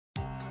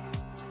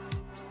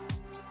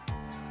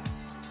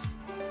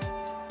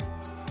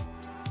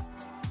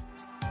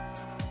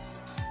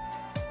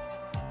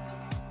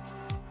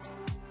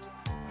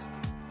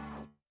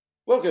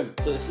Welcome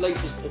to this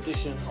latest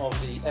edition of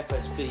the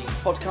FSB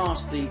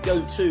Podcast, the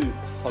go-to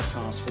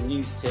podcast for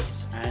news,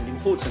 tips and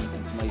important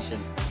information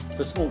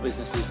for small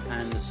businesses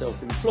and the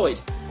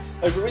self-employed.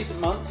 Over recent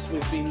months,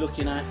 we've been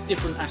looking at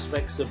different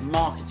aspects of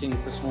marketing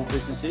for small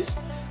businesses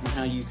and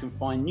how you can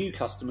find new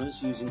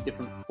customers using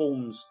different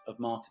forms of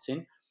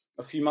marketing.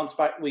 A few months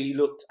back, we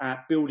looked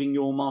at building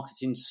your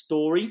marketing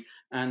story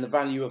and the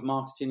value of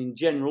marketing in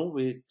general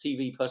with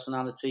TV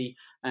personality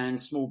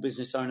and small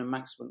business owner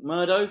Max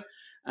McMurdo.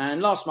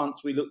 And last month,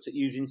 we looked at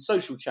using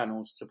social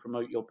channels to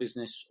promote your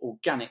business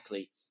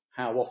organically,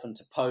 how often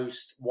to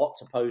post, what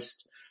to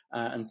post,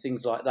 and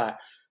things like that.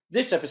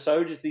 This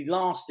episode is the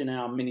last in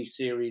our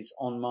mini-series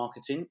on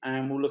marketing,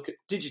 and we'll look at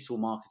digital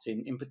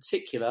marketing, in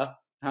particular,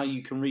 how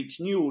you can reach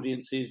new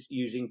audiences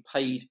using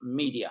paid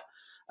media.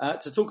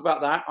 To talk about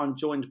that, I'm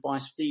joined by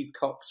Steve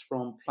Cox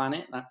from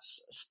Planit,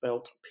 that's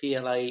spelt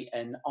Planit,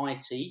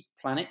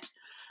 Planit.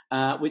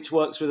 Which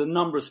works with a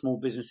number of small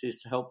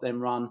businesses to help them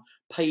run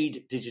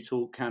paid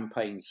digital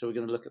campaigns. So we're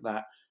going to look at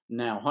that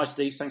now. Hi,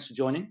 Steve. Thanks for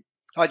joining.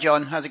 Hi,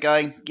 John. How's it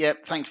going?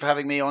 Yep. Thanks for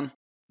having me on.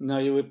 No,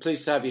 we're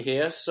pleased to have you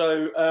here.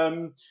 So,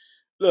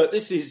 look,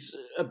 this is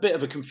a bit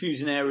of a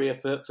confusing area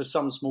for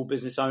some small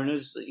business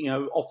owners. You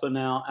know, often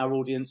our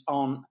audience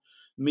aren't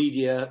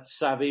media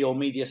savvy or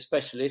media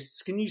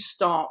specialists. Can you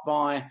start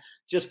by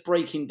just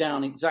breaking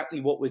down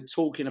exactly what we're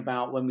talking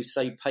about when we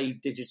say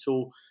paid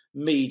digital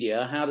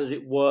media? How does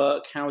it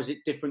work? How is it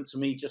different to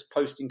me just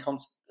posting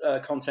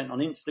content on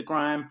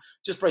Instagram?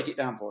 Just break it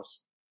down for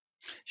us.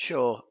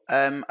 Sure.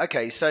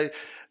 Okay. So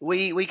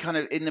we kind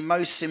of, in the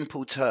most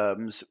simple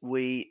terms,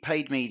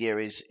 paid media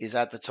is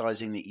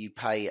advertising that you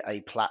pay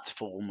a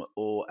platform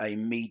or a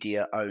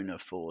media owner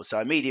for. So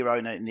a media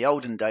owner in the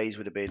olden days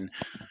would have been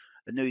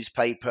a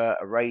newspaper,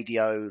 a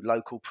radio,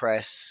 local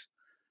press,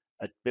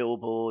 a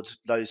billboard,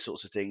 those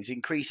sorts of things.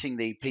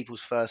 Increasingly,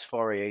 people's first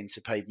foray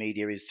into paid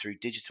media is through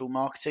digital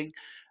marketing,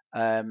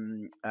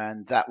 and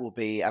that will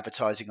be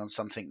advertising on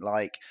something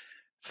like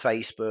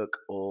Facebook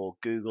or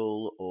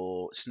Google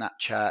or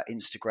Snapchat,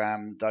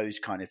 Instagram, those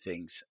kind of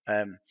things.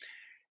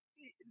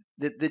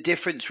 The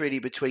difference really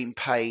between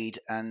paid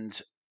and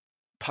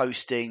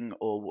posting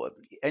or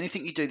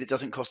anything you do that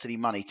doesn't cost any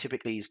money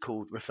typically is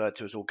referred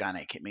to as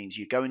organic. It means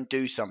you go and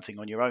do something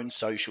on your own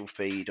social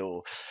feed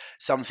or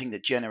something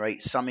that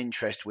generates some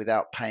interest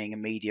without paying a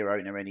media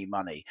owner any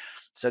money.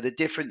 So the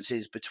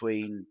differences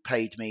between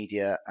paid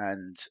media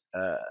and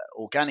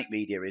organic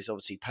media is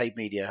obviously paid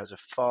media has a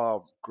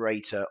far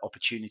greater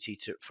opportunity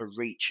for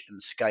reach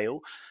and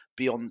scale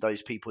beyond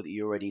those people that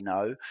you already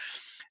know.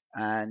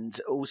 And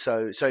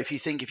also, so if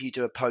you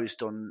do a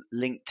post on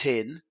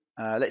LinkedIn,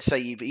 let's say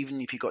even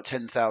if you've got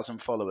 10,000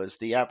 followers,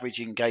 the average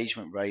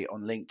engagement rate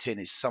on LinkedIn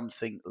is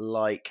something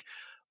like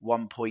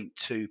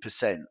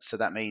 1.2%. So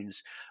that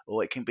means,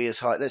 or it can be as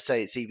high, let's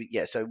say it's even,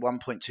 so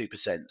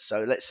 1.2%.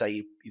 So let's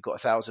say you've got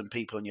 1,000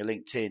 people on your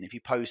LinkedIn. If you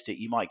post it,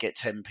 you might get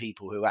 10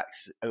 people who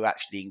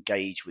actually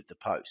engage with the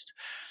post.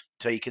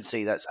 So you can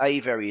see that's A,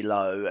 very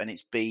low, and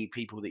it's B,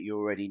 people that you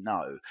already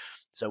know.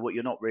 So what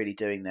you're not really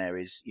doing there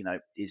is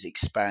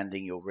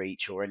expanding your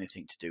reach or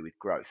anything to do with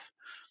growth.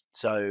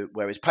 So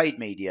whereas paid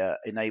media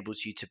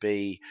enables you to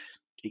be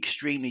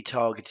extremely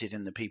targeted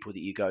in the people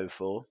that you go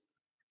for,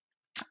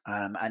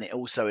 and it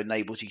also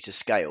enables you to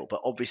scale.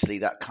 But obviously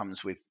that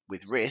comes with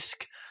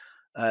risk.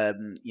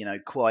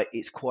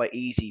 It's quite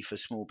easy for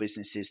small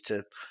businesses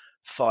to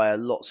fire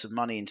lots of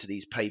money into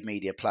these paid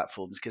media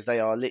platforms because they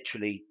are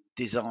literally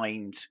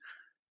designed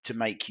to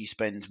make you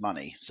spend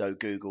money. So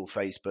Google,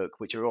 Facebook,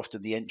 which are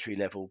often the entry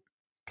level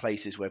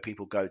places where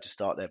people go to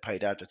start their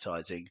paid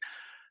advertising,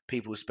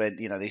 people spend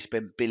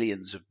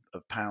billions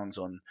of pounds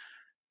on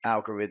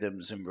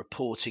algorithms and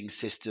reporting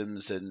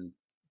systems, and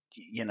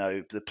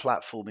the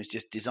platform is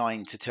just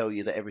designed to tell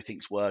you that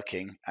everything's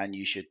working and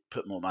you should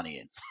put more money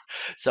in.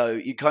 So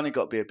you kind of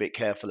got to be a bit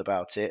careful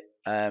about it,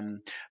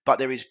 but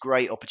there is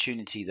great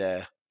opportunity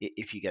there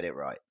if you get it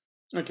right.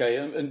 Okay,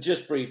 and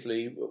just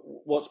briefly,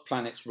 what's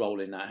Planit's role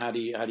in that? How do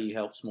you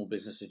help small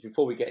businesses?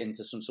 Before we get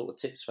into some sort of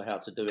tips for how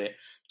to do it,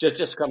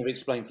 just kind of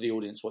explain for the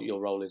audience what your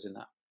role is in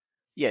that.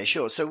 Yeah,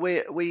 sure. So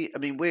we're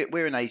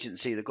an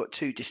agency that's got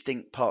two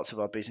distinct parts of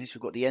our business.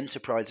 We've got the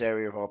enterprise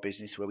area of our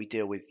business where we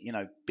deal with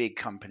big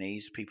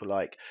companies, people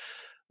like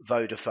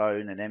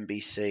Vodafone and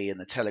NBC and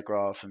the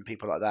Telegraph and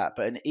people like that.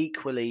 But an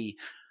equally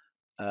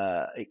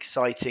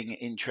exciting,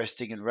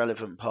 interesting, and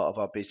relevant part of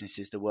our business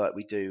is the work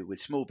we do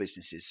with small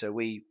businesses. So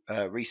we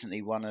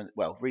recently were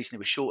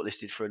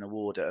shortlisted for an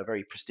award at a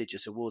very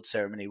prestigious award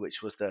ceremony,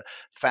 which was the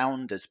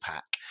Founders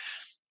Pack.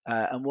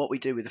 And what we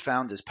do with the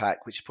Founders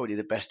Pack, which is probably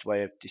the best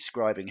way of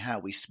describing how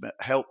we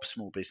help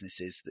small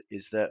businesses,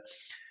 is that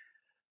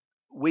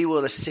we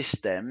will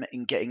assist them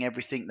in getting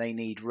everything they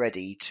need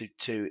ready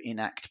to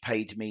enact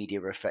paid media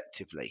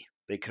effectively.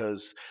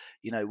 Because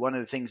one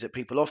of the things that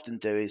people often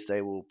do is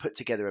they will put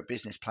together a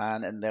business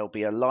plan and there'll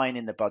be a line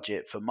in the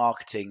budget for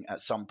marketing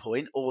at some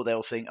point, or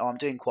they'll think, I'm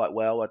doing quite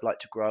well, I'd like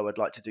to grow, I'd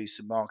like to do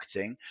some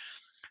marketing.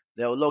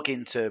 They'll log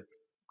into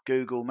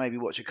Google, maybe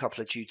watch a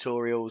couple of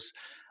tutorials,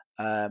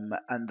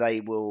 and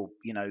they will,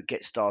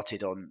 get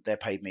started on their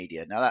paid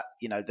media. Now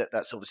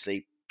that's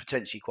obviously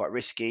potentially quite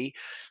risky.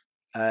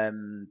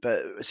 But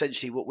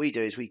essentially what we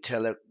do is we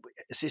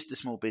assist the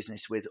small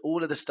business with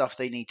all of the stuff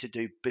they need to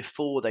do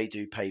before they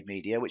do paid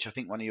media, which I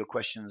think one of your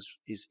questions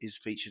is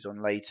featured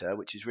on later,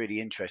 which is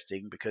really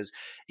interesting, because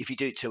if you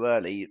do it too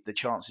early, the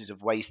chances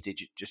of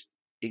wastage just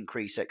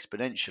increase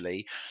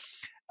exponentially.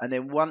 And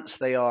then once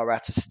they are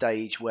at a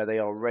stage where they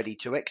are ready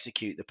to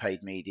execute the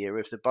paid media,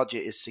 if the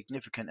budget is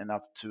significant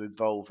enough to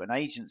involve an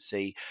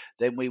agency,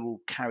 then we will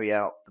carry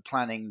out the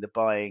planning, the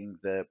buying,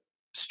 the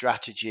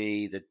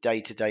strategy, the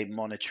day-to-day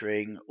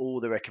monitoring, all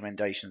the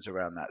recommendations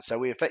around that. So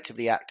we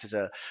effectively act as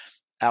a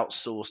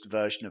outsourced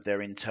version of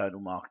their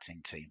internal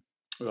marketing team.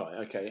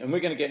 Right, okay. And we're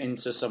going to get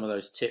into some of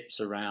those tips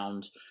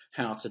around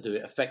how to do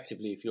it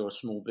effectively if you're a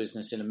small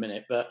business in a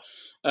minute. But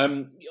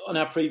on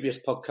our previous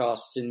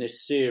podcasts in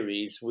this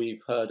series,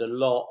 we've heard a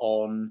lot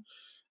on,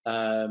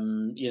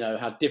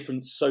 how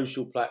different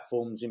social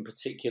platforms in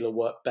particular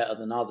work better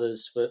than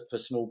others for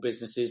small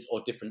businesses,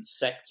 or different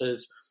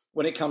sectors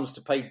when it comes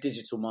to paid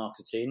digital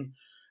marketing.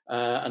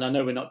 And I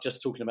know we're not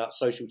just talking about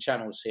social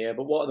channels here,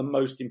 but what are the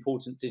most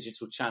important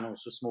digital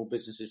channels for small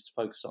businesses to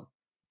focus on?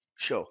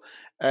 Sure.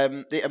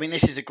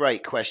 This is a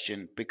great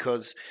question,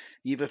 because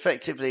you've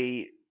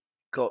effectively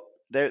got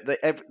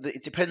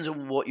it depends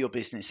on what your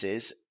business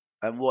is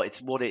and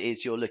what it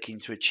is you're looking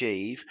to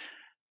achieve,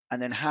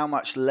 and then how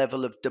much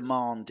level of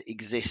demand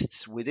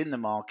exists within the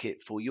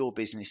market for your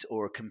business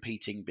or a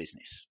competing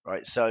business,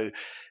 right? So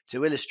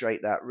to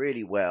illustrate that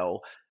really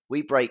well,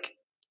 we break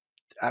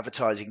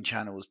advertising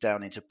channels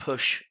down into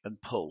push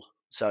and pull.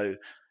 So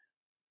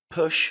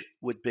push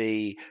would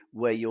be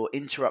where you're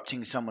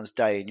interrupting someone's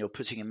day and you're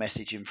putting a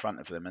message in front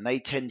of them, and they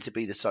tend to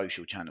be the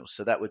social channels.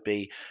 So that would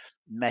be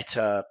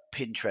Meta,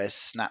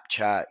 Pinterest,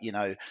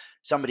 Snapchat.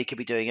 Somebody could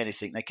be doing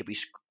anything. They could be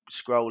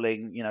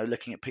scrolling,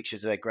 looking at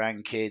pictures of their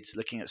grandkids,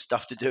 looking at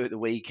stuff to do at the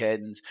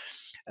weekend,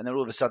 and then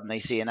all of a sudden they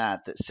see an ad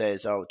that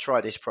says, "Oh,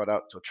 try this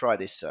product or try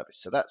this service."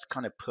 So that's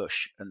kind of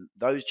push, and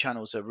those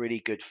channels are really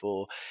good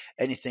for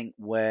anything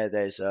where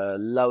there's a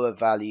lower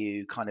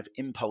value kind of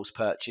impulse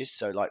purchase.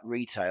 So like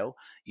retail,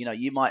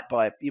 you might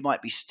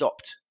be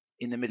stopped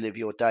in the middle of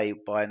your day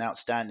by an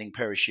outstanding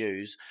pair of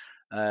shoes,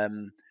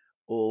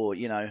 or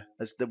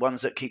as the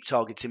ones that keep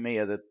targeting me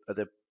are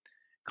the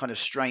kind of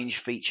strange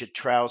featured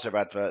trouser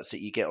adverts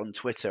that you get on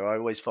Twitter. I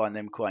always find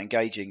them quite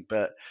engaging,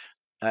 but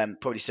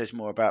probably says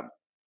more about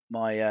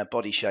my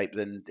body shape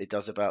than it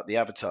does about the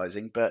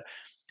advertising. But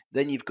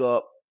then you've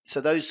got, so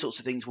those sorts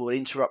of things will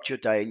interrupt your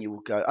day, and you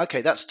will go,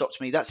 okay, that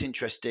stopped me, that's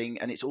interesting.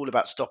 And it's all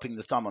about stopping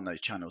the thumb on those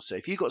channels. So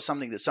if you've got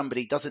something that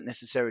somebody doesn't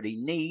necessarily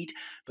need,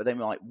 but they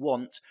might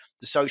want,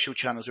 the social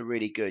channels are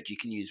really good. You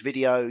can use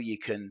video, you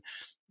can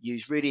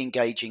use really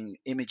engaging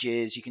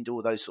images, you can do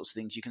all those sorts of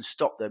things. You can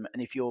stop them.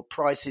 And if your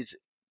price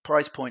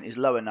point is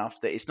low enough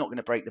that it's not going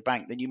to break the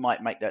bank, then you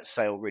might make that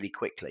sale really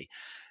quickly.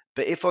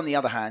 But if, on the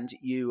other hand,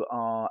 you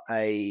are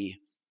a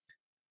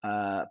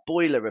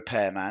boiler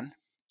repairman,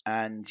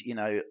 and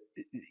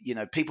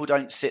people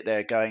don't sit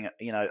there going,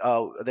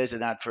 oh, there's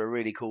an ad for a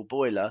really cool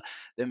boiler,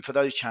 then for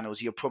those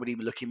channels you're probably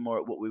looking more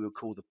at what we would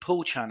call the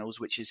pull channels,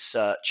 which is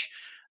search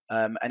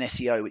and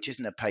SEO, which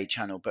isn't a paid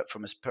channel, but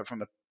from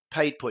a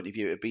paid point of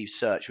view, it would be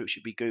search, which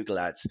should be Google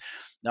Ads.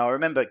 Now,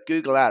 remember,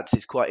 Google Ads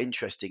is quite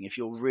interesting. If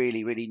you're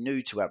really, really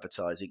new to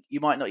advertising, you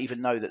might not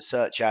even know that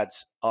search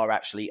ads are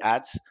actually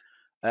ads.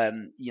 A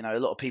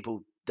lot of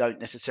people don't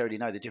necessarily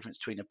know the difference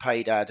between a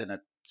paid ad and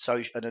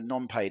a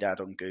non-paid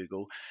ad on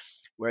Google.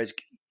 Whereas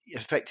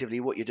effectively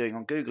what you're doing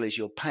on Google is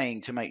you're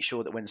paying to make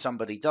sure that when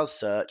somebody does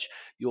search,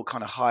 you're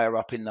kind of higher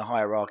up in the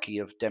hierarchy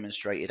of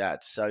demonstrated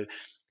ads. So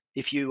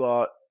if you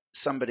are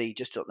somebody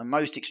just at the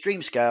most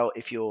extreme scale,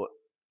 if you're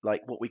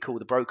like what we call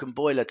the broken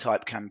boiler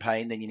type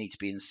campaign, then you need to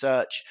be in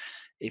search.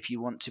 If you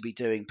want to be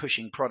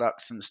pushing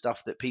products and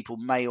stuff that people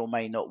may or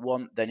may not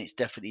want, then it's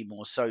definitely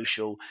more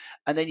social.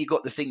 And then you've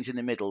got the things in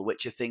the middle,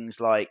 which are things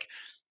like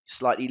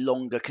slightly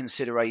longer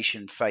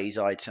consideration phase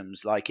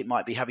items, like it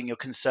might be having your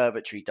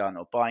conservatory done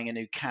or buying a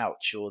new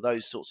couch or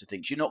those sorts of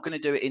things. You're not going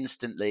to do it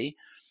instantly,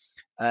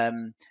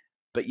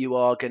 but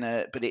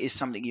it is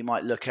something you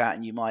might look at,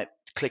 and you might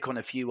click on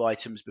a few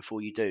items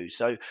before you do.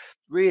 So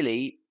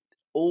really,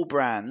 all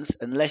brands,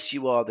 unless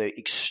you are the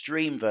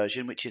extreme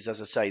version, which is, as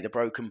I say, the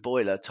broken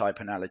boiler type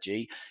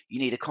analogy, you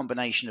need a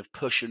combination of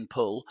push and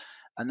pull,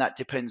 and that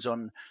depends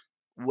on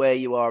where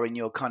you are in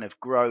your kind of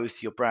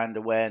growth, your brand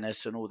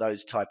awareness, and all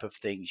those type of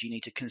things. You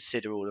need to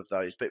consider all of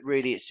those, but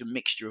really it's a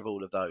mixture of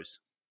all of those.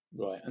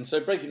 Right. And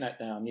so breaking that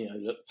down,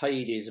 look,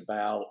 paid is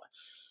about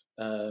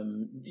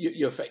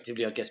you're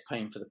effectively, I guess,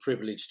 paying for the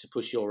privilege to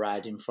push your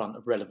ad in front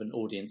of relevant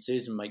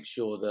audiences and make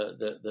sure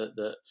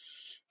that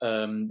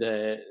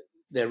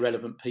they're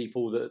relevant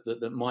people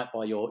that might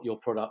buy your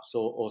products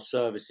or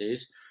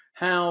services.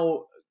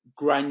 How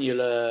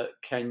granular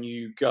can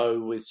you go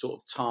with sort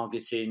of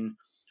targeting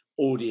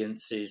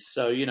audiences?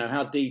 So,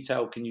 how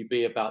detailed can you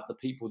be about the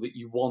people that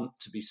you want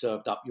to be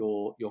served up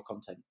your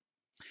content?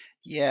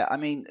 Yeah, I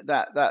mean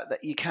that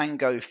you can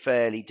go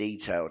fairly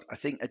detailed. I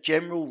think a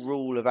general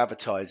rule of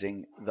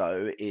advertising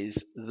though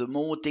is the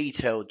more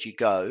detailed you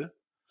go,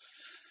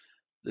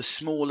 the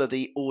smaller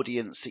the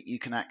audience that you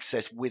can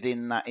access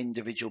within that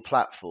individual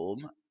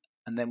platform.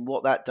 And then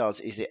what that does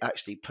is it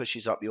actually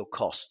pushes up your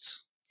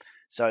costs.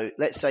 So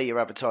let's say you're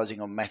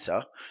advertising on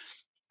Meta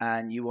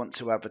and you want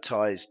to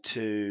advertise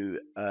to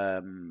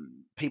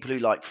people who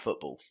like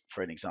football,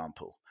 for an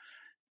example.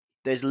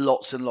 There's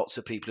lots and lots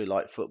of people who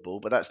like football,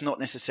 but that's not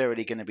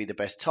necessarily going to be the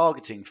best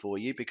targeting for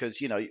you because,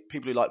 you know,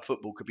 people who like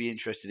football could be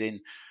interested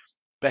in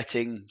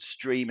betting,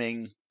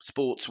 streaming,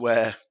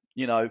 sportswear,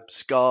 you know,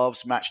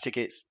 scarves, match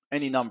tickets,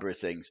 any number of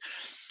things.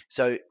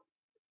 So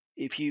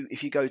if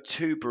you go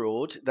too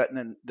broad,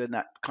 then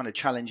that kind of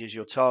challenges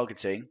your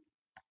targeting.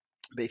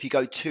 But if you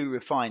go too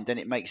refined, then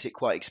it makes it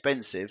quite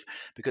expensive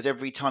because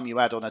every time you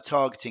add on a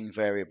targeting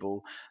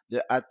variable,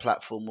 the ad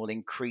platform will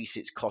increase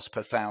its cost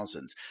per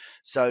thousand.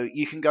 So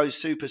you can go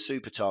super,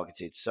 super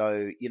targeted.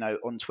 So, you know,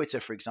 on Twitter,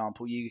 for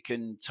example, you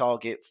can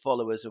target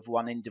followers of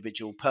one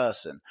individual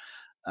person.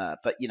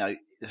 But you know,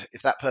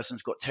 if that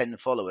person's got 10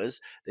 followers,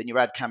 then your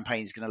ad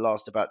campaign is going to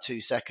last about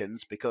 2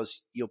 seconds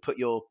because you'll put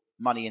your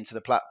money into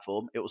the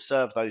platform. It will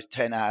serve those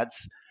 10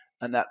 ads,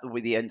 and that will be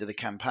the end of the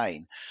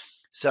campaign.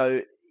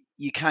 So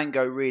you can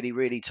go really,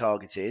 really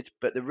targeted,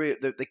 but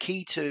the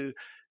key to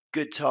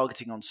good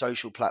targeting on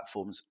social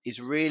platforms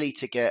is really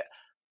to get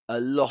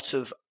a lot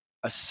of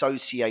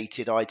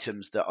associated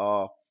items that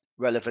are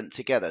relevant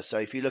together. So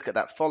if you look at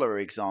that follower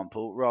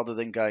example, rather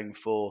than going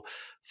for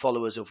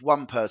followers of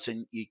one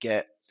person, you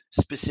get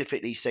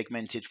specifically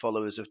segmented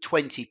followers of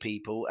 20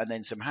 people and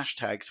then some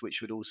hashtags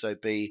which would also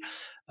be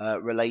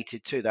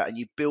related to that, and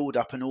you build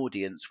up an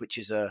audience which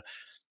is a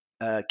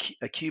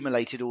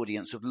accumulated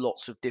audience of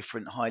lots of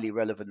different highly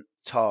relevant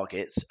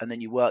targets, and then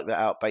you work that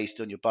out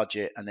based on your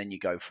budget, and then you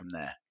go from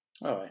there.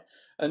 All right.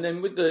 And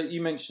then you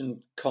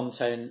mentioned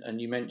content, and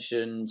you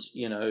mentioned,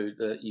 you know,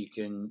 that you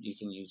can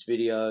use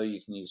video,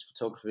 you can use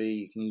photography,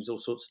 you can use all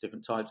sorts of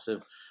different types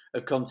of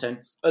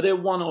content. Are there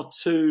one or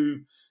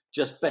two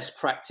just best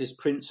practice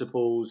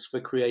principles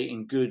for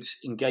creating good,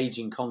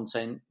 engaging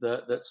content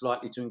that's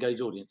likely to engage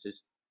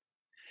audiences?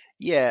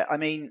 Yeah, I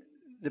mean,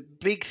 the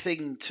big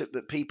thing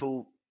that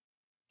people,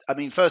 I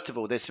mean, first of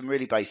all, there's some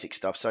really basic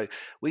stuff. So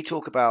we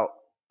talk about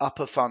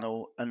upper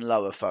funnel and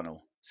lower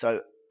funnel.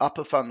 So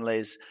upper funnel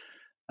is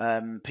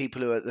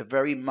people who are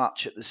very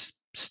much at the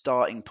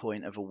starting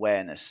point of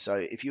awareness. So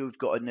if you've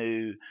got a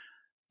new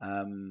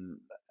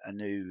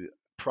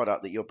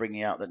product that you're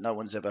bringing out that no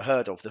one's ever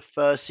heard of, the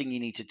first thing you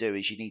need to do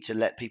is you need to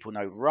let people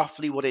know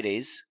roughly what it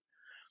is,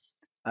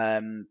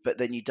 but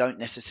then you don't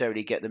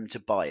necessarily get them to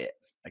buy it.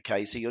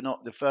 Okay, so you're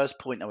not, the first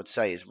point I would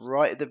say is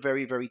right at the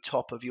very, very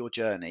top of your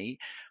journey,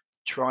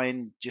 try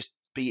and just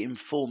be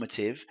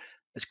informative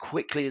as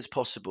quickly as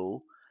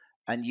possible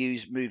and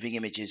use moving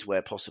images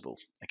where possible.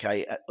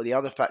 Okay. The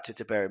other factor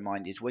to bear in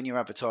mind is when you're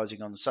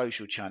advertising on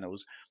social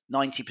channels,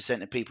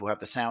 90% of people have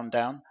the sound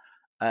down.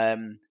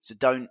 So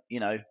don't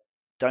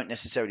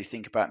necessarily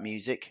think about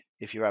music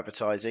if you're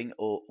advertising,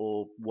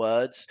 or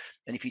words.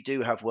 And if you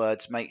do have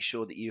words, make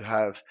sure that you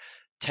have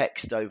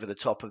text over the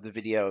top of the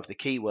video of the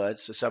keywords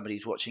so somebody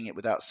who's watching it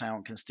without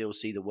sound can still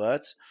see the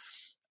words.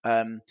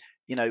 Um,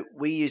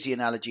 we use the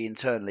analogy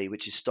internally,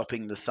 which is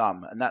stopping the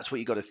thumb. And that's what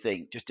you got to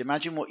think. Just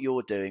imagine what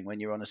you're doing when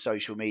you're on a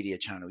social media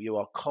channel. You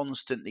are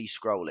constantly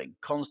scrolling,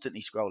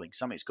 constantly scrolling.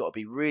 Something's got to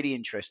be really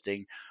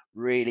interesting,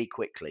 really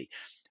quickly.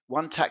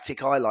 One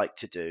tactic I like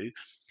to do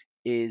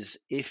is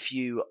if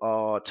you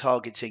are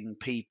targeting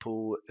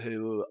people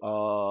who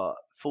are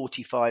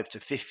 45 to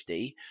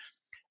 50,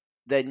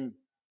 then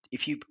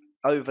if you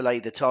overlay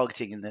the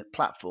targeting in the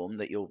platform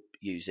that you're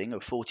using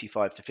of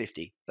 45 to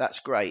 50, that's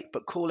great,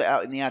 but call it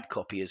out in the ad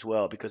copy as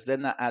well, because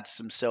then that adds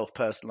some self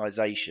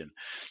personalization.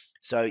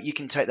 So you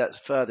can take that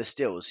further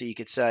still. So you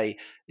could say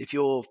if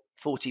you're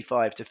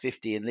 45 to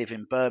 50 and live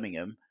in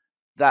Birmingham,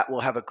 that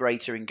will have a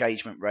greater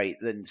engagement rate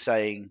than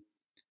saying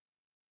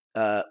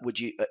would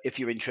you if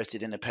you're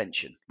interested in a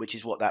pension, which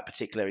is what that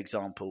particular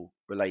example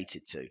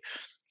related to.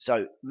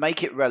 So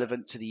make it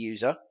relevant to the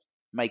user,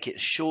 make it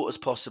as short as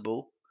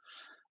possible,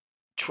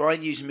 try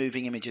and use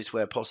moving images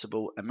where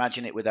possible,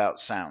 imagine it without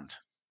sound.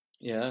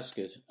 Yeah, that's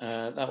good.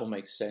 That will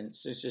make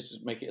sense. It's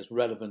just make it as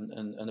relevant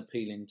and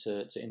appealing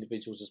to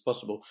individuals as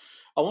possible.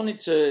 I wanted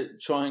to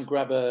try and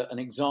grab an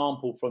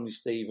example from you,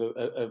 Steve,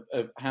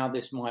 of how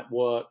this might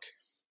work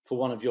for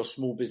one of your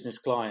small business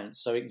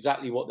clients. So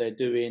exactly what they're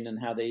doing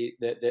and how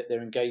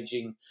they're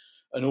engaging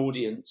an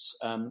audience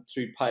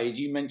through paid.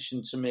 You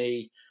mentioned to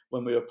me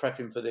when we were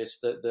prepping for this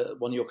that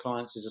one of your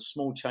clients is a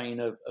small chain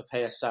of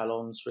hair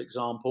salons, for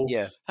example.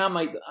 Yeah.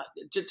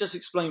 Just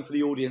explain for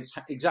the audience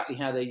exactly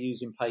how they're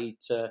using paid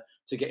to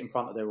get in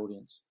front of their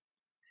audience.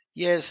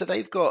 Yeah, so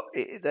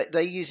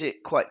they use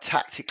it quite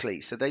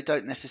tactically. So they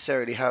don't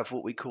necessarily have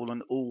what we call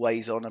an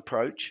always on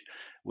approach,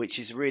 which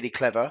is a really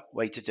clever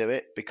way to do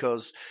it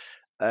because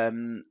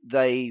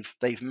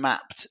they've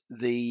mapped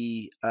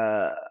the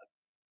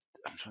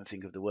I'm trying to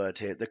think of the word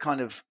here, the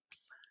kind of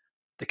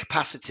the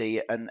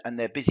capacity and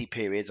their busy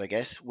periods, I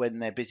guess, when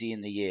they're busy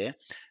in the year.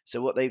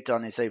 So what they've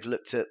done is they've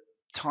looked at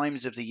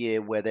times of the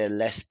year where they're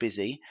less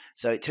busy.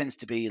 So it tends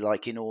to be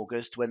like in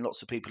August when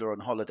lots of people are on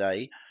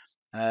holiday.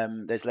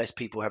 There's less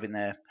people having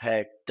their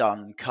hair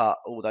done, cut,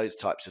 all those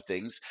types of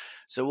things.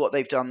 So what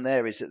they've done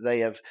there is that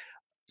they have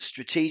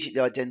strategically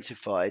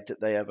identified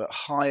that they have a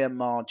higher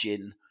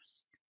margin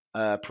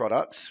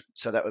products.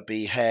 So that would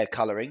be hair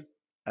coloring.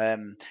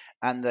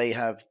 And they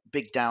have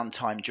big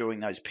downtime during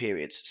those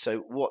periods.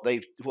 So but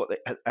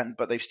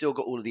they've still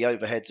got all of the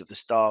overheads of the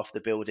staff, the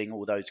building,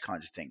 all those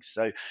kinds of things.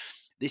 So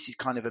this is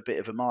kind of a bit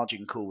of a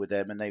margin call with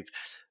them, and they've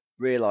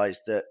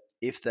realized that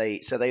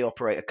they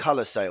operate a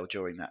color sale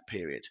during that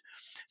period.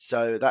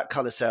 So that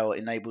color sale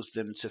enables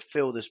them to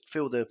fill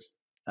the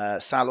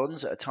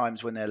salons at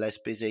times when they're less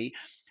busy,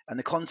 and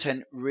the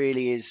content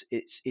really is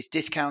it's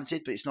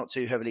discounted, but it's not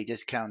too heavily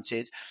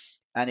discounted,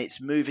 and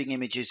it's moving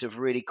images of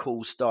really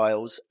cool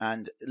styles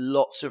and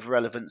lots of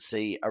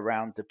relevancy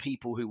around the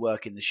people who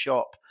work in the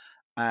shop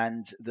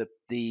and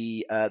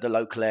the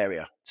local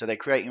area. So they're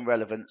creating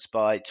relevance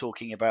by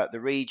talking about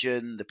the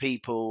region, the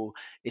people.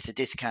 It's a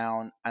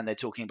discount, and they're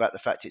talking about the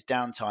fact it's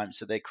downtime.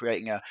 So they're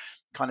creating a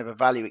kind of a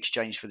value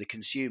exchange for the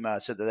consumer,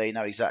 so that they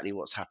know exactly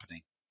what's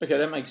happening. Okay,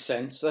 that makes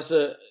sense. That's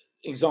a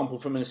example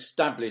from an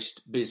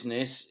established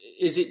business.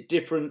 Is it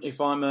different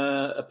if I'm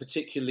a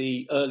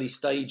particularly early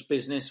stage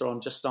business or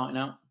I'm just starting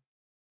out?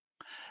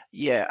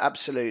 Yeah,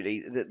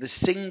 absolutely. The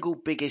single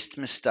biggest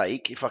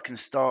mistake, if I can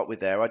start with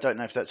there, I don't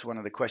know if that's one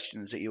of the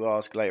questions that you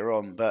ask later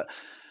on, but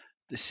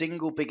the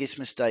single biggest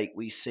mistake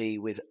we see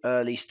with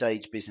early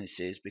stage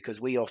businesses,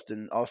 because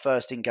our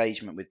first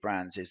engagement with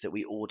brands is that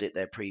we audit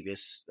their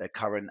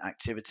current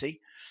activity.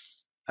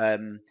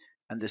 And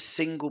the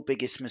single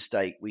biggest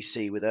mistake we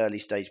see with early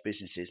stage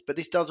businesses, but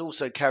this does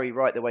also carry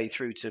right the way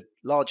through to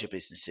larger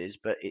businesses,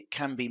 but it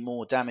can be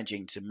more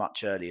damaging to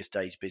much earlier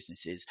stage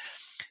businesses,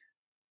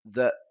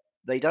 that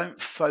they don't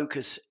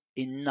focus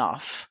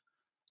enough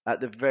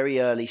at the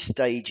very early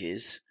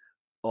stages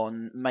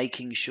on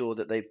making sure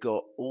that they've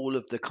got all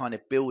of the kind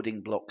of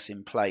building blocks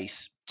in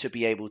place to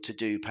be able to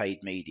do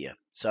paid media.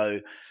 So,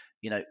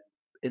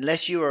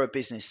 unless you are a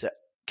business that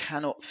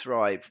cannot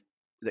thrive,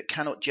 that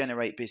cannot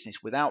generate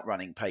business without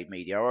running paid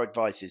media, our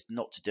advice is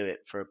not to do it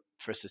for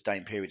a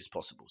sustained period as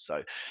possible.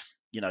 So,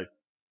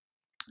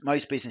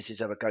 most businesses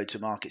have a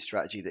go-to-market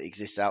strategy that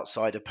exists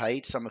outside of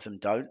paid. Some of them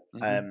don't.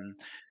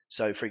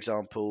 So, for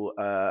example,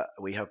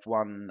 we have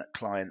one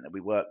client that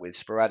we work with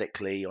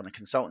sporadically on a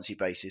consultancy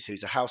basis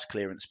who's a house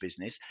clearance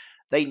business.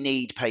 They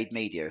need paid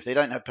media. If they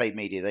don't have paid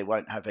media, they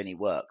won't have any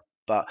work.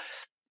 But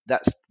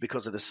that's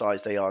because of the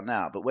size they are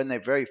now. But when they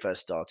very first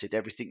started,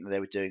 everything that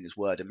they were doing was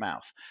word of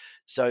mouth.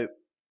 So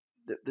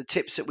the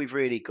tips that we've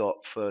really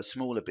got for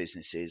smaller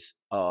businesses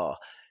are: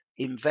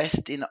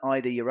 invest in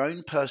either your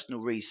own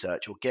personal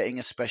research or getting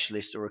a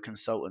specialist or a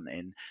consultant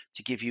in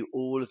to give you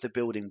all of the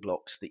building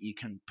blocks that you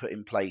can put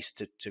in place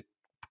to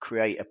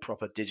create a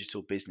proper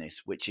digital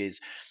business, which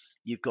is,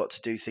 you've got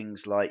to do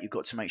things like, you've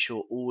got to make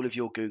sure all of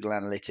your Google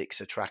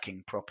Analytics are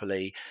tracking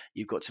properly.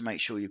 You've got to make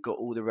sure you've got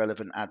all the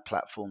relevant ad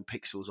platform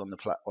pixels on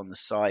the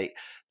site.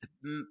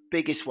 The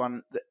biggest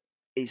one that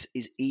is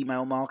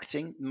email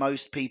marketing.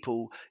 Most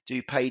people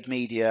do paid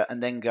media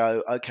and then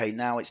go, okay,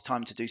 now it's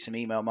time to do some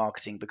email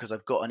marketing because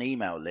I've got an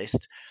email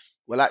list.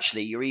 Well,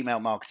 actually, your email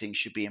marketing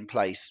should be in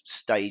place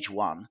stage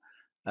one,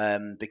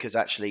 because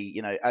actually,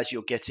 as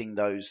you're getting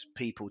those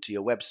people to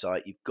your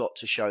website, you've got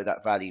to show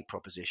that value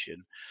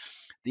proposition.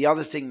 The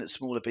other thing that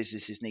smaller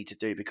businesses need to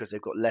do, because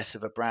they've got less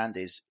of a brand,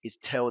 is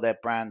tell their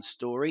brand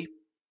story,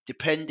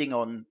 depending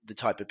on the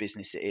type of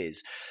business it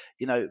is.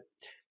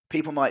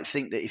 People might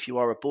think that if you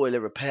are a boiler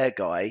repair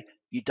guy,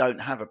 you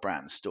don't have a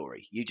brand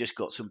story. You just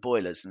got some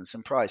boilers and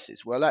some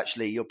prices. Well,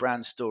 actually, your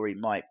brand story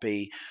might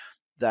be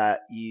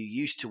that you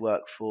used to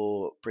work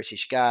for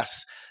British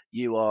Gas.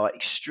 You are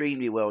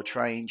extremely well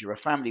trained. You're a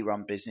family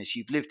run business.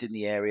 You've lived in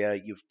the area.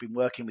 You've been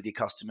working with your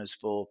customers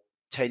for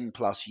 10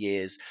 plus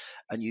years,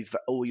 and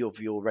all of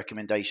your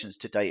recommendations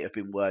to date have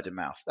been word of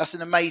mouth. That's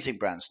an amazing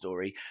brand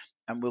story,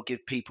 and we'll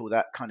give people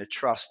that kind of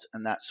trust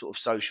and that sort of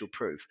social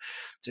proof.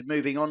 So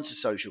moving on to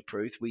social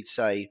proof, we'd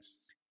say,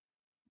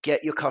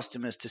 get your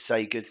customers to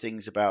say good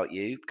things about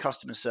you.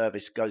 Customer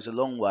service goes a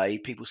long way.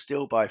 People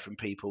still buy from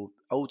people.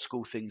 Old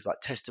school things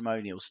like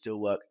testimonials still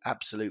work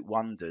absolute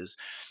wonders.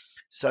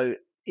 So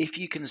if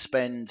you can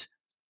spend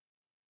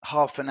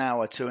half an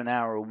hour to an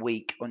hour a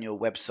week on your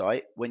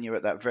website when you're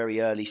at that very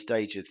early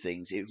stage of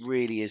things, it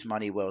really is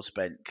money well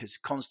spent, because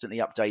constantly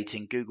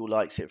updating, Google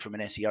likes it from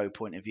an SEO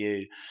point of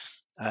view.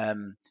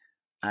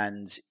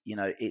 And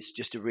it's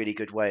just a really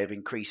good way of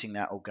increasing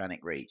that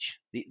organic reach.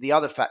 The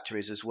other factor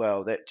is as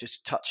well, that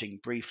just touching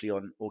briefly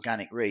on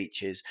organic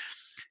reach, is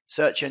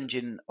search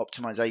engine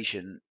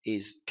optimization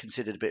is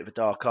considered a bit of a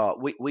dark art.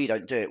 We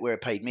don't do it. We're a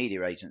paid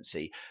media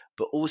agency,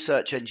 but all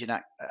search engine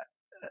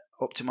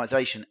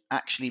optimization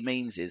actually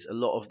means is, a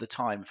lot of the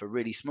time for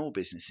really small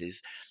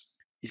businesses,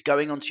 is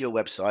going onto your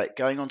website,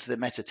 going onto the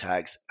meta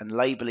tags and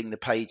labeling the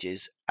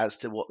pages as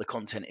to what the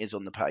content is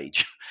on the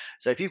page.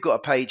 So if you've got a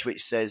page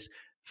which says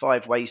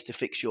 5 ways to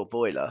fix your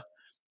boiler,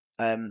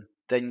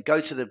 then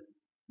go to the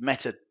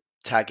meta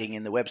tagging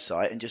in the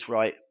website and just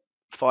write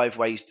 5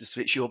 ways to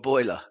switch your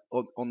boiler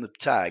on the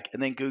tag,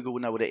 and then Google will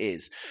know what it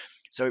is.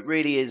 So it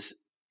really is,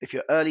 if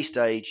you're early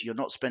stage, you're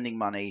not spending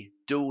money,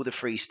 do all the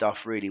free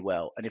stuff really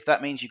well. And if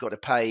that means you've got to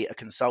pay a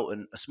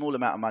consultant a small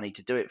amount of money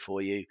to do it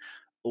for you,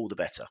 all the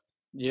better.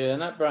 Yeah,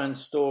 and that brand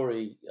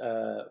story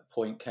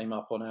point came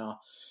up on our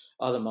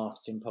other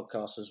marketing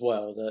podcast as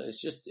well, that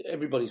it's just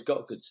everybody's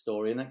got a good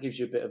story, and that gives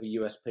you a bit of a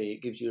USP.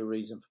 It gives you a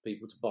reason for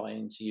people to buy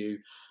into you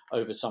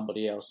over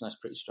somebody else, and that's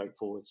pretty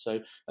straightforward.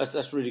 So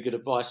that's really good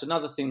advice.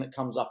 Another thing that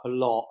comes up a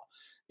lot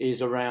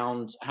is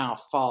around how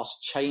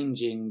fast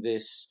changing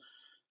this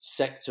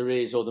sector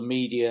is, or the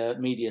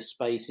media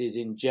space is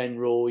in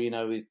general,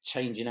 with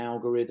changing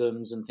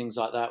algorithms and things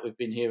like that. We've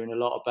been hearing a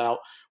lot about.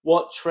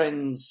 What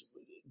trends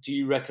do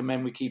you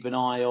recommend we keep an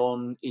eye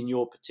on in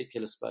your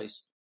particular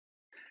space?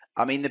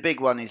 I mean, the big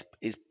one is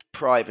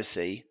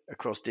privacy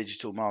across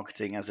digital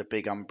marketing as a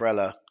big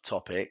umbrella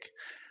topic.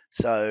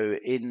 So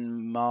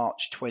in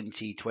March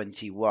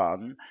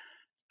 2021,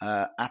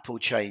 Apple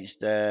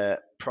changed their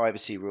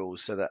privacy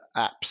rules so that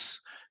apps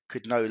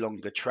could no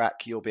longer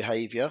track your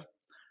behavior,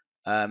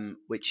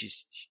 which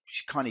is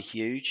kind of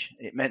huge.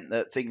 It meant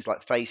that things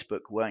like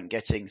Facebook weren't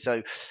getting,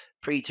 so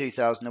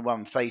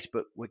pre-2001,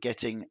 Facebook were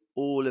getting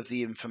all of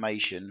the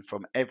information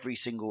from every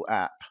single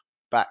app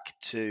back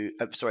to,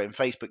 and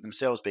Facebook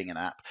themselves being an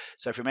app,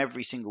 so from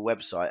every single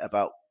website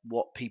about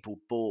what people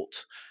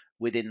bought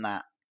within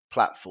that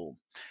platform.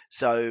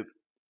 So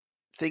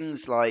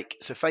things like,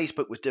 so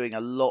Facebook was doing a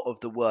lot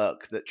of the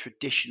work that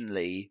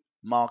traditionally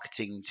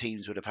marketing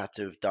teams would have had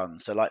to have done.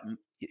 So like,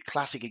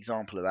 classic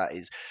example of that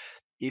is,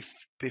 if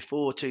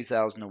before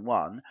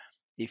 2001,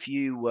 if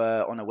you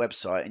were on a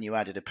website and you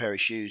added a pair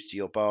of shoes to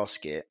your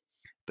basket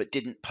but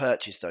didn't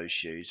purchase those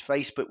shoes,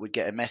 Facebook would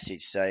get a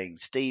message saying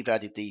Steve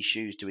added these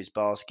shoes to his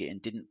basket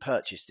and didn't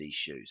purchase these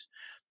shoes.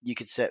 You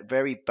could set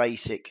very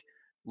basic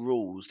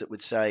rules that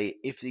would say,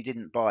 if he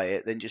didn't buy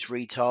it, then just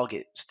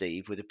retarget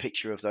Steve with a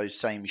picture of those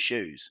same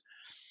shoes.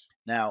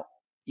 Now,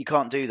 you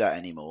can't do that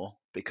anymore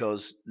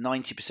because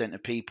 90%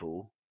 of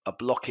people are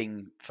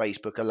blocking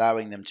Facebook,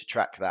 allowing them to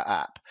track that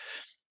app.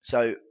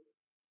 So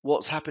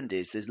what's happened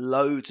is there's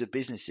loads of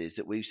businesses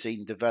that we've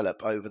seen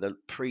develop over the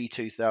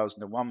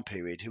pre-2001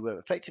 period who are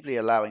effectively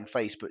allowing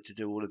Facebook to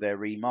do all of their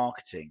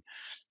remarketing.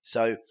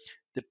 So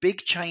the big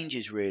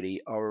changes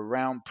really are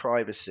around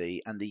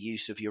privacy and the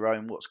use of your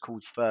own what's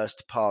called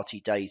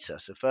first-party data.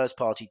 So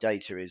first-party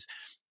data is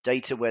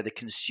data where the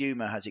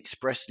consumer has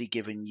expressly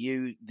given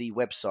you, the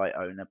website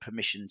owner,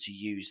 permission to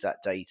use that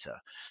data.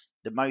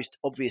 The most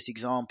obvious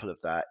example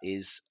of that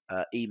is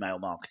email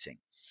marketing.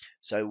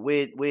 So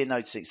we're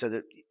noticing, so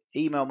that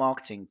email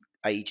marketing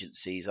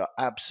agencies are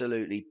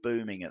absolutely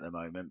booming at the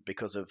moment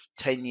because of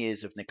 10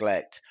 years of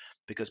neglect,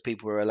 because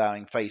people are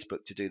allowing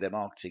Facebook to do their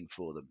marketing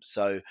for them.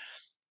 So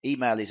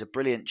email is a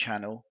brilliant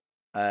channel.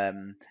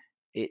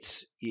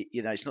 It's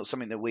it's not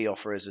something that we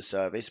offer as a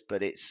service,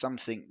 but it's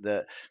something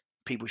that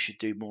people should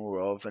do more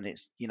of. And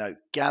it's,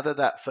 gather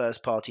that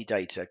first party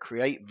data,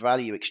 create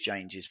value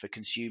exchanges for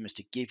consumers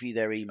to give you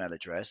their email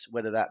address,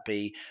 whether that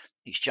be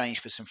exchange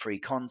for some free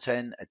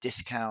content, a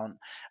discount.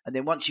 And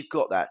then once you've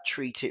got that,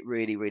 treat it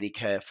really, really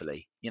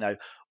carefully.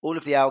 All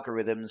of the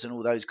algorithms and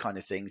all those kind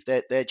of things,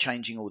 they're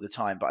changing all the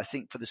time. But I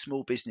think for the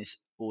small business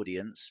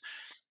audience,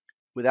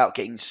 without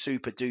getting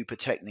super duper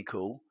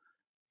technical,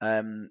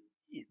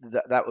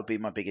 that would be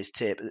my biggest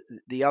tip.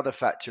 The other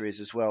factor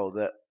is as well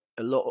that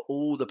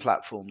all the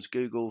platforms,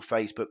 Google,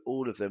 Facebook,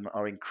 all of them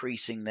are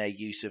increasing their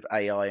use of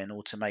AI and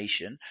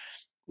automation,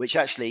 which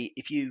actually,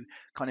 if you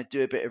kind of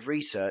do a bit of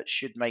research,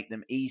 should make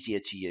them easier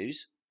to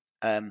use.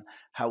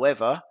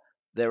 However,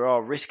 there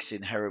are risks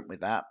inherent with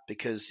that,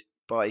 because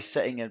by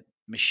setting a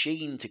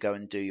machine to go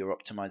and do your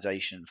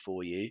optimization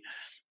for you,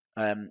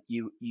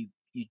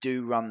 you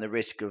do run the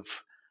risk of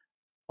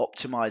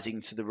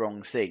optimizing to the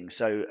wrong thing.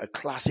 So a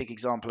classic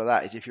example of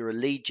that is if you're a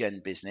lead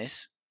gen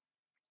business,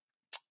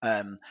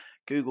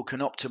 Google can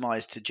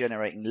optimize to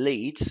generating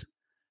leads,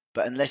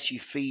 but unless you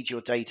feed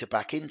your data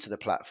back into the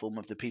platform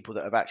of the people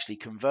that have actually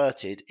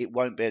converted, it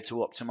won't be able to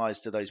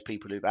optimize to those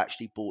people who've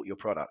actually bought your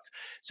product.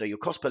 So your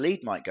cost per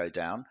lead might go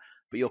down,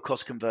 but your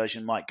cost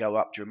conversion might go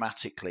up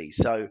dramatically.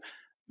 So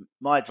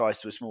my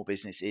advice to a small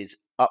business is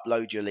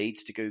upload your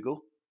leads to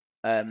Google,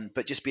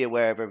 but just be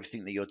aware of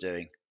everything that you're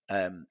doing.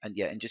 And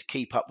just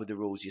keep up with the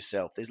rules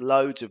yourself. There's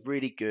loads of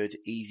really good,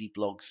 easy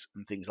blogs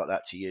and things like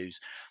that to use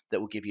that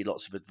will give you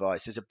lots of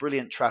advice. There's a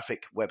brilliant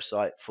traffic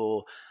website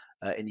for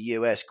in the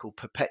US called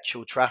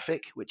Perpetual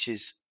Traffic, which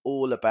is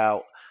all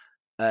about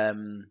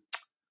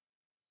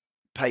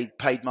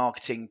paid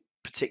marketing,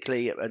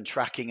 particularly, and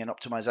tracking and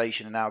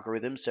optimization and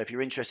algorithms. So if you're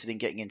interested in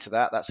getting into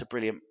that, that's a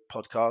brilliant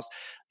podcast.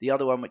 The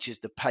other one, which is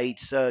the Paid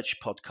Search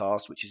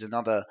Podcast, which is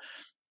another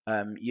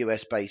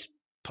US based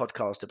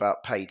podcast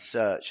about paid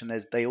search,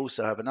 and they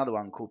also have another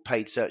one called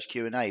Paid Search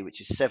Q&A,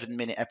 which is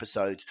 7-minute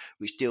episodes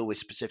which deal with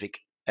specific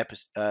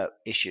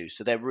issues.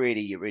 So they're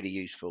really, really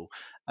useful.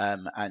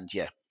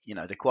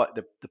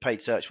 the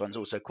paid search one's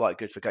also quite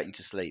good for getting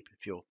to sleep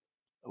if you're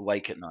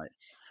awake at night.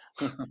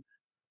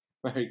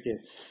 Very good.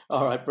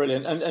 All right,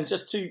 brilliant. And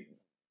just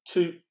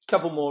two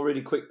couple more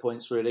really quick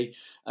points, really.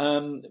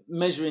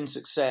 Measuring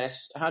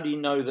success. How do you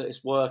know that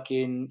it's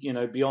working?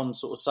 Beyond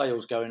sort of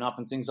sales going up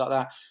and things like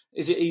that.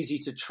 Is it easy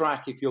to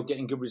track if you're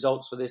getting good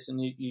results for this, and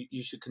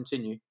you should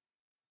continue?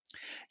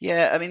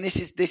 Yeah, I mean, this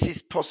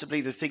is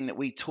possibly the thing that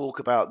we talk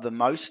about the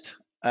most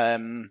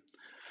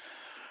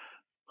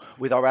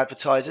with our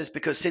advertisers,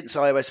 because since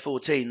iOS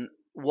 14,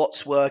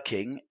 what's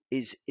working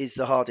is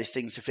the hardest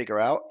thing to figure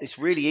out. It's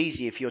really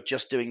easy if you're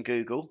just doing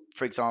Google,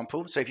 for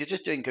example. So if you're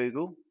just doing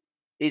Google,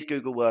 is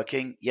Google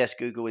working? Yes,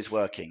 Google is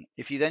working.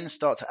 If you then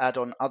start to add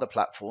on other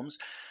platforms,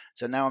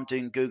 so now I'm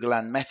doing Google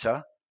and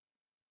Meta,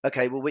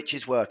 okay, well, which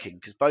is working?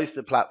 Because both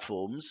the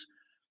platforms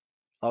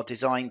are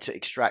designed to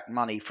extract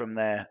money from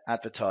their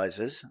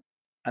advertisers,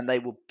 and they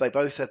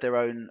both have their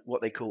own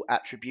what they call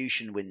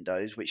attribution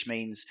windows, which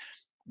means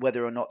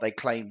whether or not they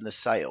claim the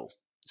sale.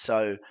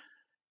 So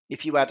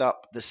if you add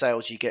up the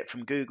sales you get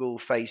from Google,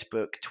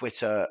 Facebook,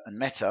 Twitter, and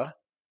Meta,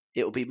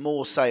 it'll be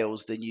more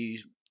sales than you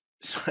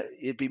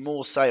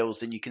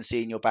can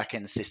see in your back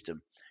end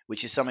system,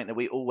 which is something that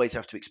we always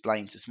have to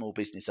explain to small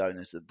business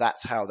owners, that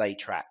that's how they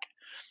track.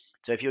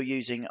 So if you're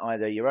using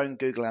either your own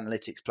Google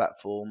Analytics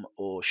platform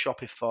or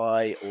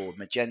Shopify or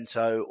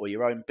Magento or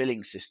your own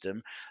billing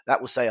system,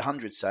 that will say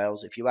 100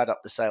 sales. If you add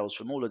up the sales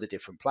from all of the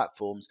different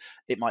platforms,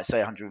 it might say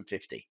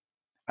 150.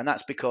 And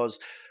that's because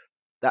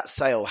that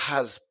sale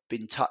has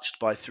been touched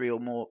by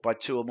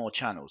two or more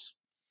channels.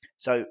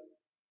 So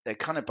they're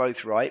kind of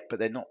both right, but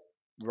they're not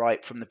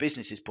right from the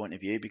business's point of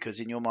view, because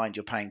in your mind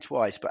you're paying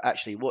twice, but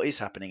actually what is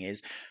happening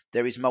is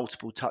there is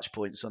multiple touch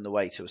points on the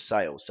way to a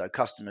sale. So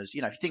customers, if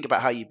you think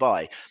about how you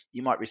buy,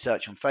 you might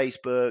research on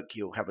Facebook,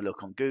 you'll have a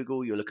look on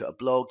Google, you'll look at a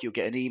blog, you'll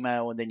get an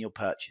email, and then you'll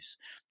purchase.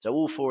 So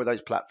all four of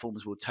those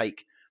platforms will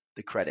take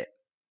the credit.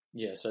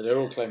 Yeah, so they're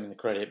all claiming the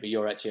credit, but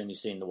you're actually only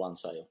seeing the one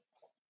sale.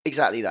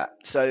 Exactly that.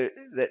 So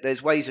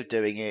there's ways of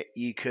doing it.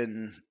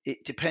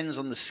 It depends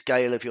on the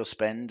scale of your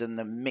spend and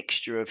the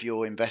mixture of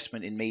your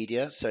investment in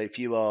media. So if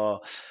you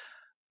are,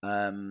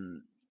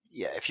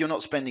 if you're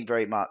not spending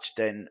very much,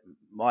 then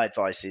my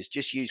advice is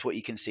just use what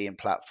you can see in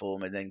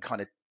platform and then kind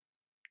of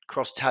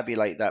cross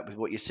tabulate that with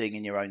what you're seeing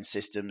in your own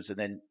systems and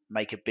then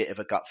make a bit of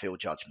a gut feel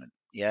judgment.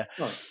 Yeah.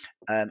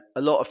 Right.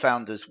 A lot of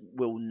founders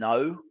will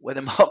know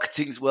whether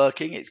marketing's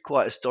working. It's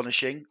quite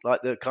astonishing.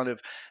 Like the kind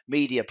of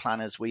media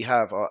planners we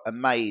have are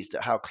amazed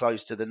at how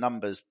close to the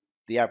numbers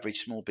the average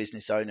small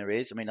business owner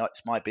is. I mean,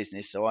 it's my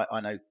business, so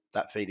I know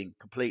that feeling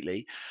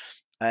completely.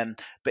 But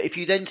if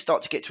you then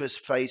start to get to a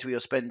phase where you're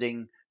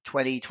spending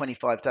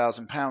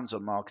 £25,000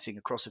 on marketing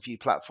across a few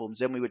platforms,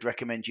 then we would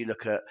recommend you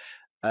look at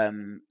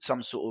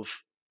some sort of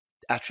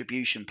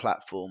attribution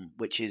platform,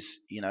 which is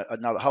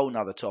another whole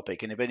nother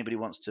topic. And if anybody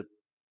wants to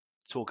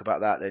talk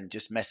about that, then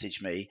just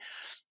message me.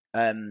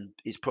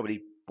 It's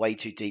probably way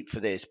too deep for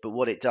this, but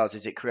what it does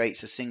is it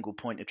creates a single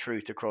point of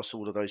truth across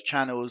all of those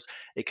channels.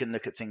 It can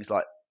look at things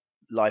like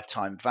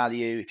lifetime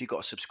value. If you've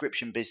got a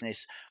subscription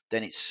business,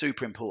 then it's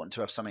super important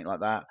to have something like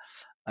that.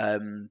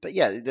 But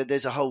yeah,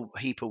 there's a whole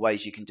heap of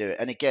ways you can do it.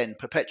 And again,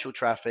 perpetual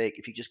traffic,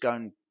 if you just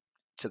go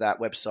to that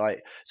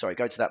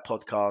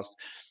podcast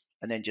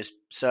and then just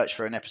search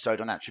for an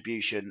episode on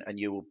attribution, and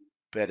you will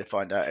be able to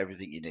find out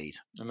everything you need.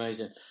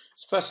 Amazing.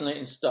 It's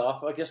fascinating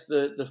stuff. I guess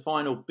the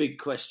final big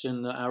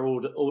question that our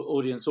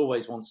audience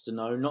always wants to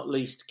know, not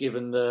least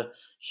given the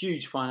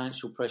huge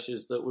financial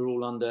pressures that we're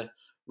all under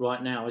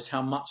right now, is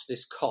how much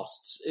this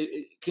costs.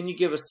 Can you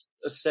give us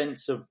a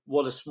sense of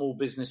what a small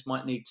business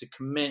might need to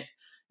commit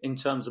in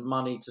terms of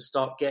money to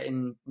start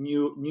getting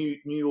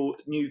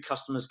new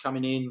customers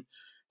coming in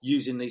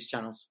using these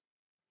channels?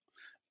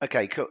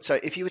 Okay, cool. So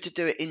if you were to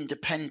do it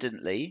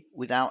independently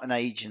without an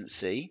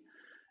agency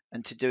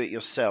and to do it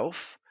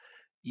yourself,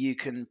 you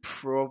can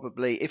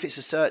probably, if it's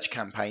a search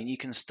campaign, you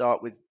can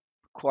start with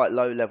quite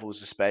low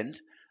levels of spend.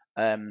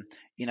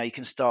 You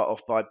can start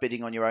off by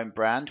bidding on your own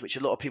brand, which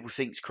a lot of people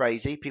think is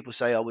crazy. People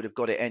say, I would have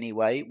got it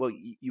anyway. Well,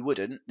 you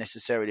wouldn't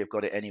necessarily have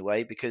got it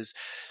anyway, because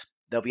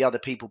there'll be other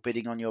people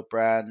bidding on your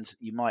brand.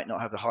 You might not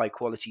have a high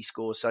quality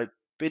score. So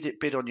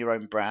bid on your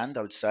own brand,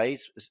 I would say,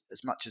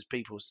 as much as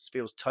people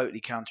feels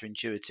totally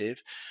counterintuitive.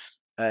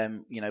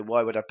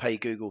 Why would I pay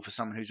Google for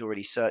someone who's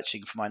already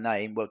searching for my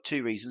name? Well,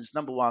 two reasons.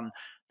 Number one,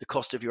 the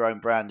cost of your own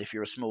brand, if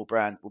you're a small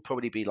brand, will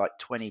probably be like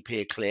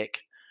 20p a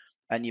click.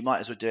 And you might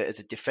as well do it as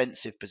a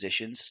defensive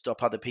position to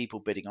stop other people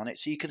bidding on it.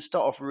 So you can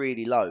start off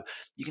really low.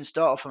 You can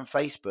start off on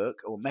Facebook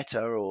or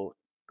Meta or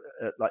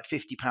like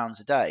 £50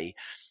 a day.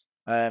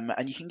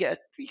 And you can get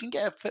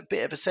a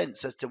bit of a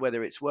sense as to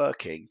whether it's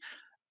working.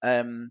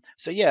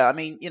 So yeah, I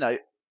mean, I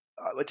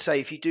would say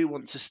if you do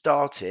want to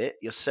start it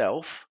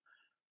yourself,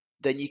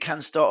 then you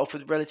can start off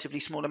with a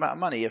relatively small amount of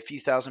money, a few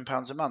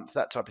 £1,000s a month,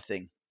 that type of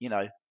thing,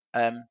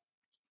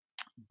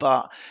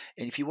 But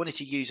if you wanted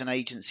to use an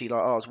agency like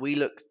ours, we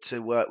look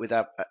to work with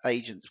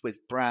agents,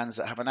 with brands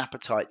that have an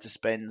appetite to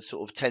spend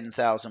sort of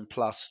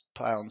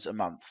 £10,000+ a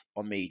month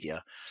on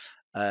media.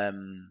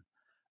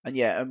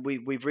 And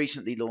we've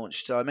recently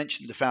launched. So I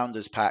mentioned the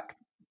Founders Pack,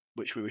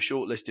 which we were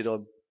shortlisted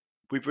on.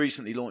 We've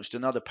recently launched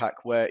another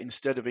pack where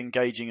instead of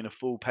engaging in a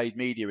full paid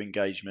media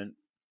engagement,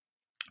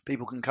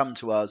 people can come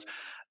to us,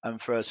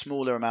 and for a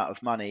smaller amount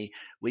of money,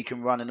 we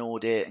can run an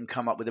audit and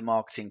come up with a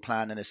marketing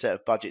plan and a set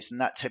of budgets.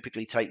 And that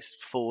typically takes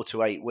 4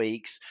 to 8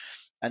 weeks.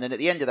 And then at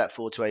the end of that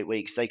 4 to 8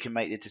 weeks, they can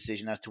make the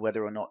decision as to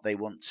whether or not they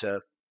want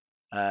to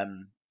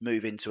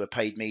move into a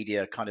paid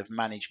media kind of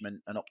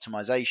management and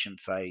optimization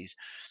phase.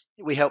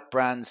 We help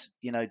brands,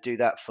 do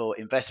that for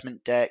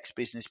investment decks,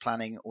 business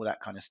planning, all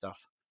that kind of stuff.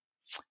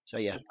 So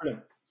yeah. That's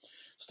brilliant.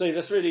 Steve,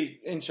 that's really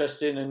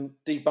interesting and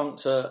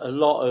debunked a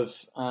lot of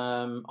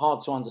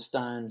hard to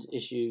understand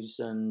issues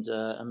and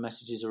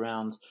messages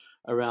around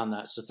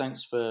that. So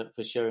thanks for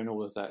sharing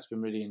all of that. It's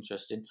been really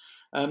interesting.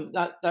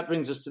 That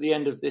brings us to the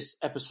end of this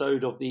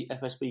episode of the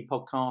FSB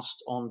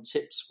podcast on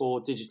tips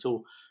for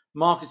digital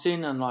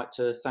marketing. And I'd like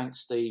to thank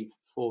Steve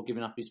for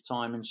giving up his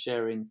time and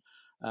sharing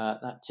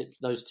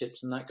those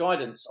tips and that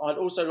guidance. I'd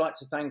also like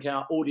to thank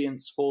our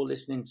audience for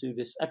listening to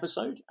this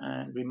episode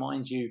and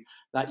remind you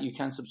that you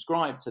can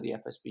subscribe to the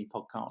FSB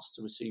podcast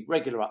to receive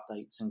regular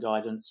updates and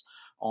guidance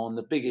on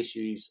the big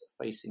issues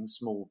facing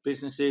small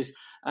businesses.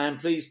 And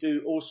please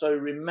do also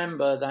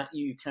remember that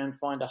you can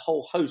find a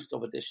whole host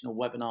of additional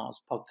webinars,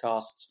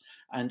 podcasts,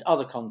 and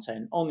other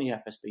content on the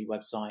FSB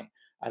website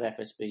at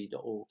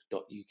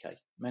fsb.org.uk.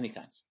 Many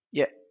thanks.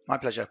 Yeah, my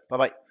pleasure.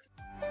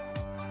 Bye-bye.